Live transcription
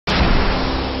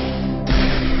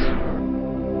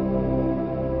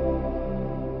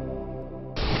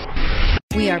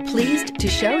We are pleased to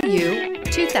show you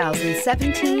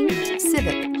 2017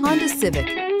 Civic, Honda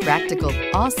Civic. Practical,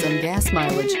 awesome gas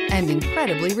mileage, and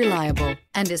incredibly reliable,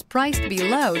 and is priced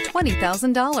below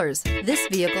 $20,000. This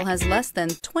vehicle has less than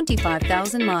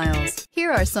 25,000 miles.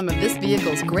 Here are some of this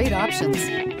vehicle's great options: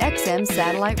 XM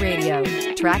satellite radio,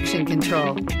 traction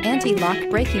control, anti-lock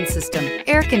braking system,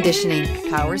 air conditioning,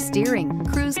 power steering,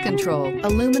 cruise control,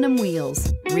 aluminum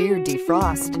wheels, rear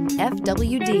defrost,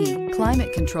 FWD,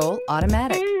 climate control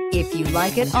automatic. If you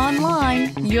like it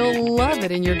online, you'll love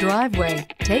it in your driveway.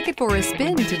 Take it for a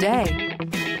spin today.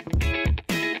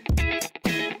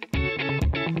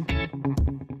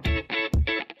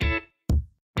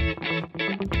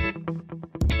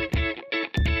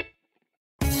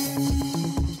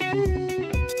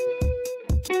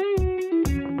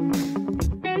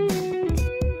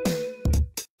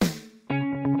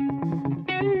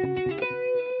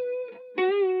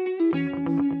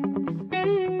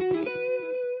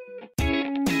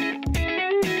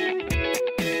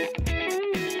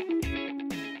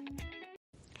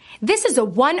 This is a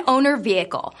one-owner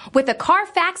vehicle with a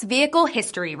Carfax Vehicle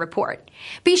History Report.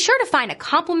 Be sure to find a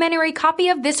complimentary copy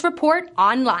of this report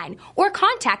online or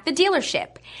contact the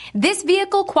dealership. This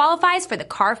vehicle qualifies for the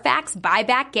Carfax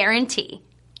Buyback Guarantee.